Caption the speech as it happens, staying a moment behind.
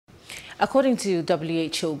According to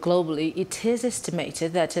WHO globally, it is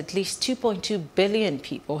estimated that at least 2.2 billion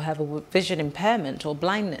people have a vision impairment or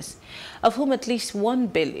blindness, of whom at least 1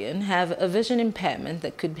 billion have a vision impairment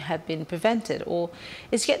that could have been prevented or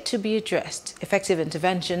is yet to be addressed. Effective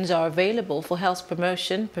interventions are available for health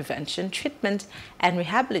promotion, prevention, treatment and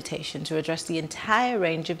rehabilitation to address the entire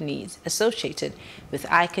range of needs associated with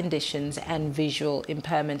eye conditions and visual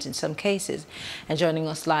impairment in some cases. And joining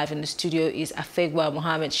us live in the studio is Afegbua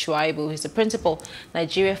Mohammmed, Shaibu, who's the principal,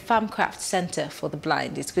 Nigeria Farmcraft Center for the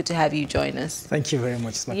Blind. It's good to have you join us. Thank you very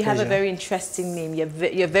much. It's my pleasure. You have a very interesting name.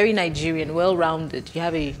 You're very Nigerian, well-rounded. You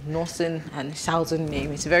have a northern and southern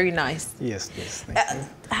name. It's very nice. Yes, thank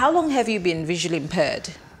you. How long have you been visually impaired?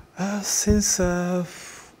 Since, well,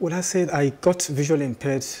 I said I got visually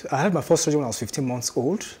impaired. I had my first surgery when I was 15 months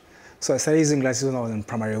old. So I started using glasses when I was in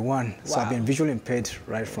primary 1. Wow. So I've been visually impaired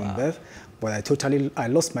right from birth. But I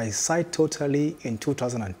lost my sight totally in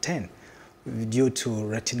 2010 due to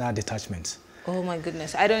retinal detachment. Oh my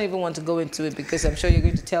goodness. I don't even want to go into it because I'm sure you're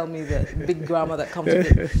going to tell me the big grammar that comes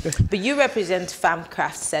with it. But you represent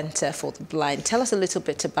Farmcraft Center for the Blind. Tell us a little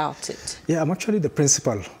bit about it. Yeah, I'm actually the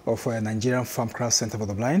principal of Nigerian Farmcraft Center for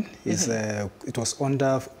the Blind. It was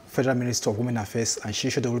under Federal Ministry of Women Affairs and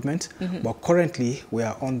Social Development, but currently we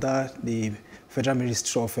are under the Federal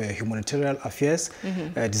Ministry of Humanitarian Affairs,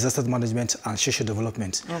 Disaster Management and Social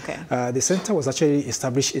Development. Okay. The center was actually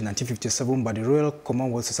established in 1957 by the Royal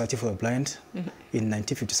Commonwealth Society for the Blind in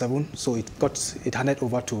 1957. So it handed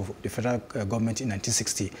over to the federal government in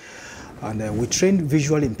 1960. And we trained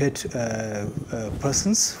visually impaired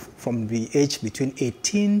persons from the age between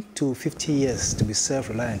 18 to 50 years to be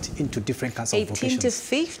self-reliant into different kinds of vocations. 18 to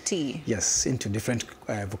 50? Yes, into different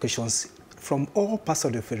vocations from all parts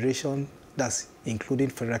of the Federation, that's including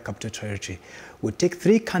Federal Capital Territory. We take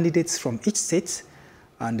 3 candidates from each state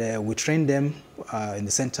and we train them in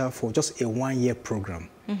the center for just a 1-year program.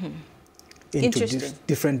 Into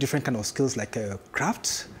different kind of skills like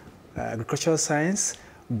crafts, agricultural science,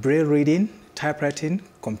 braille reading, typewriting,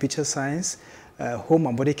 computer science, home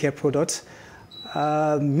and body care products,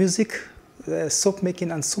 music, soap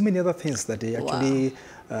making, and so many other things that they actually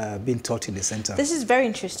been taught in the center. This is very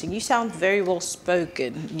interesting. You sound very well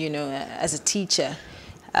spoken, you know, as a teacher.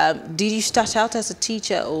 Did you start out as a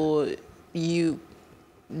teacher or you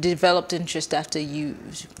developed interest after you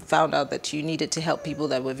found out that you needed to help people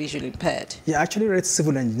that were visually impaired? Yeah, I actually read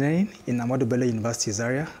civil engineering in Ahmadu Bello University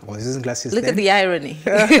Zaria. I was using glasses Look then. at the irony.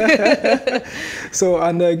 So,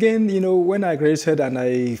 and again, you know, when I graduated and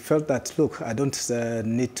I felt that, look, I don't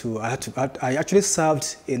need to, I actually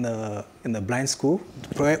served in a blind school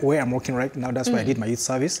where I'm working right now. That's where I did my youth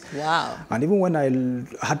service. Wow. And even when I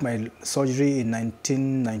had my surgery in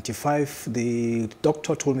 1995, the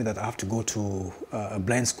doctor told me that I have to go to a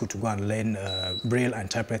blind school to go and learn braille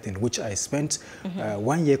and typewriting, which I spent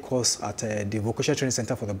 1-year course at the Vocational Training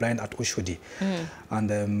Center for the Blind at Oshodi.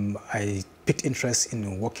 And I picked interest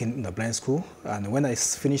in working in the blind school. And when I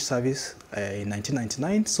finished service in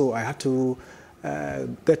 1999, so I had to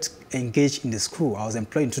get engaged in the school. I was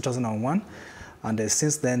employed in 2001, and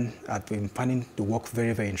since then I've been finding the work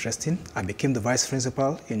very, very interesting. I became the vice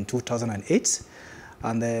principal in 2008,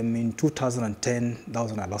 and in 2010, that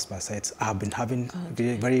was when I lost my sight. I have been having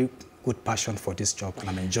very, very good passion for this job, and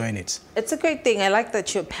I'm enjoying it. It's a great thing. I like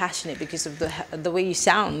that you're passionate because of the way you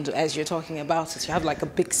sound as you're talking about it. You have like a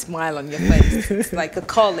big smile on your face. It's like a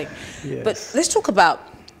calling. Yes. But let's talk about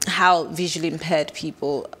how visually impaired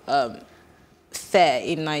people fare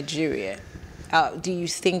in Nigeria. Do you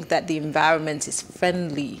think that the environment is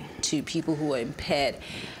friendly to people who are impaired?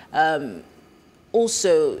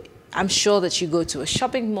 Also, I'm sure that you go to a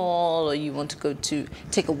shopping mall or you want to go to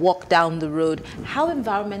take a walk down the road. How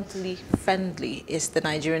environmentally friendly is the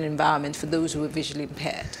Nigerian environment for those who are visually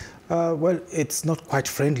impaired? Well, it's not quite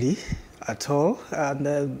friendly at all.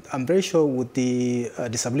 And I'm very sure with the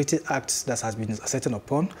Disability Act that has been settled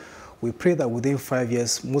upon, we pray that within 5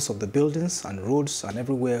 years, most of the buildings and roads and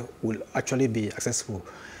everywhere will actually be accessible.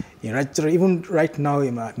 Even right now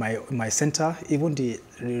in my center, even the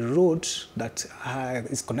road that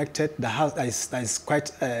is connected,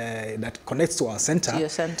 that connects to our center,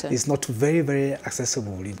 is not very, very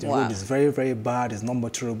accessible. The road is very, very bad. It's not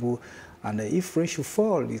motorable. And if rain should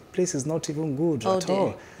fall, the place is not even good at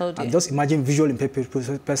all. And just imagine visually impaired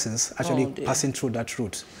persons actually passing through that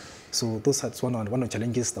route. So that's one of the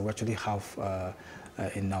challenges that we actually have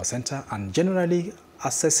in our center. And generally,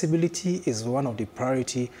 accessibility is one of the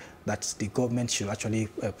priority that the government should actually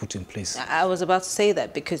put in place. I was about to say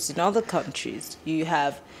that because in other countries, you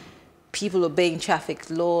have people obeying traffic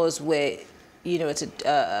laws where, you know, at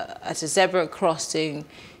a zebra crossing,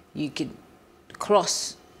 you can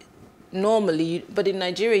cross normally, but in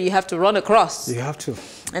Nigeria you have to run across. You have to.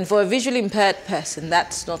 And for a visually impaired person,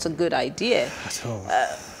 that's not a good idea. At all.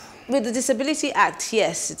 With the Disability Act,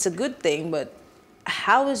 yes, it's a good thing, but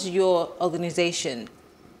how is your organization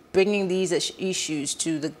bringing these issues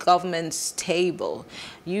to the government's table?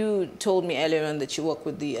 You told me earlier on that you work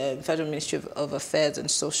with the Federal Ministry of Affairs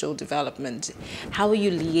and Social Development. How are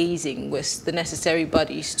you liaising with the necessary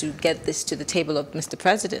bodies to get this to the table of Mr.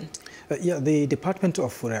 President? Yeah, the Department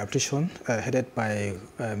of Rehabilitation, headed by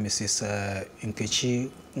Mrs.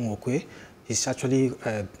 Nkechi Nwokwe, is actually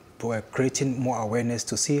creating more awareness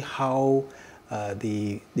to see how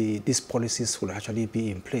these policies will actually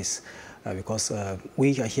be in place. Because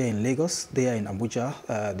we are here in Lagos, they are in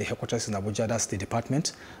Abuja, the headquarters in Abuja, that's the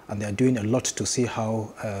department, and they are doing a lot to see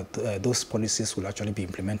how those policies will actually be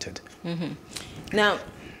implemented. Mm-hmm. Now,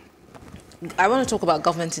 I want to talk about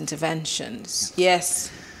government interventions.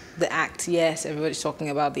 Yes, the Act, yes, everybody's talking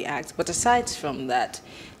about the Act, but aside from that,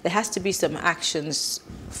 there has to be some actions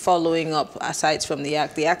following up aside from the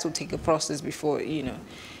Act. The Act will take a process before, you know,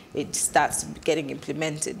 it starts getting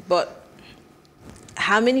implemented. But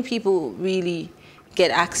how many people really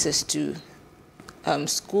get access to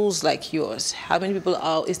schools like yours? How many people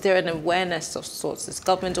is there an awareness of sorts? Is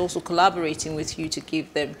government also collaborating with you to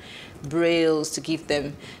give them brailles, to give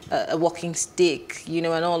them a walking stick, you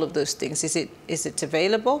know, and all of those things? Is it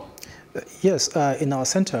available? Yes, in our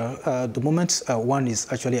center, the moment one is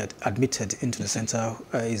actually admitted into the center,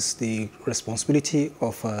 is the responsibility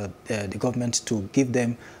of the government to give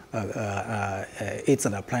them aids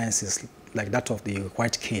and appliances like that of the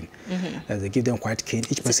white cane. Mm-hmm. They give them white cane.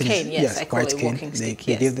 Each person cane, is, yes, yes, I call white it cane. walking stick,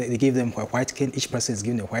 They give them a white cane. Each person is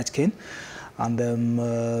given a white cane, and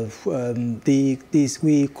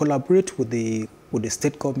we collaborate with the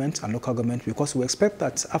state government and local government, because we expect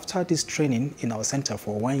that after this training in our center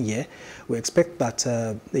for 1 year, we expect that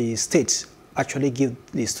the state actually give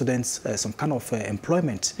the students some kind of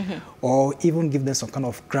employment, mm-hmm. or even give them some kind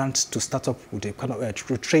of grant to start up with a kind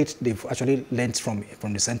of trade they've actually learned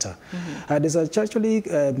from the center. Mm-hmm. There's actually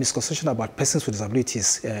a misconception about persons with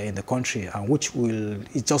disabilities in the country, and which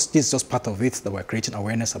this is just part of it, that we're creating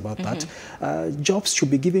awareness about. Mm-hmm. that. Jobs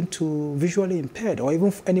should be given to visually impaired or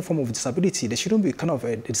even any form of disability. There shouldn't be kind of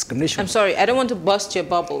a discrimination. I'm sorry, I don't want to bust your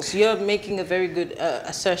bubbles. You're making a very good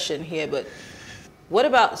assertion here, but what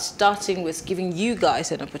about starting with giving you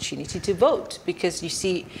guys an opportunity to vote? Because you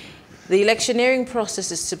see, the electioneering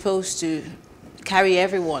process is supposed to carry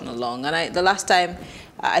everyone along. And the last time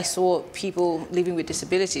I saw people living with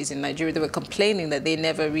disabilities in Nigeria, they were complaining that they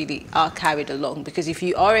never really are carried along. Because if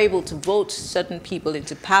you are able to vote certain people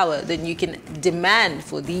into power, then you can demand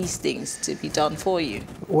for these things to be done for you.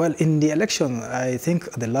 Well, in the election, I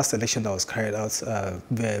think the last election that was carried out,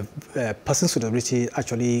 persons with disability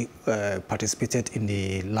actually participated in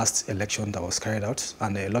the last election that was carried out,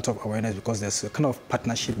 and a lot of awareness, because there's a kind of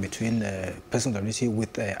partnership between persons with disability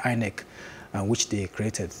with INEC, which they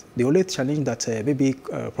created. The only challenge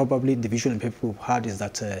that probably the visual impaired people had is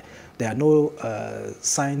that there are no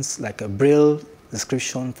signs like a braille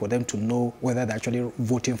description for them to know whether they're actually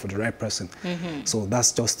voting for the right person. Mm-hmm. So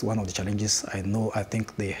that's just one of the challenges I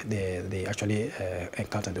think they actually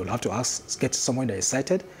encounter. They will have to get someone that is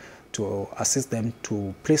sighted to assist them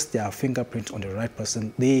to place their fingerprint on the right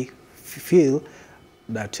person they feel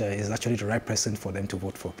that is actually the right person for them to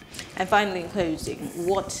vote for. And finally, in closing,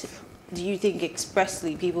 what do you think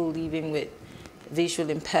expressly people living with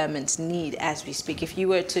visual impairments need as we speak? If you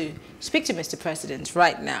were to speak to Mr. President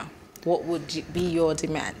right now, what would be your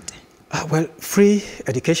demand? Well, free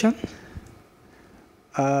education,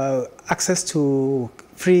 access to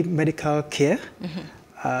free medical care,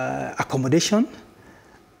 mm-hmm. Accommodation.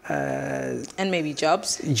 And maybe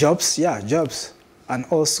jobs? Jobs, yeah, jobs. And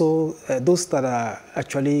also those that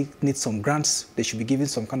actually need some grants, they should be given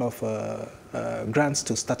some kind of grants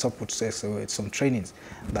to start up with some trainings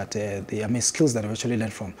that skills that they actually learn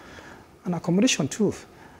from. And accommodation too.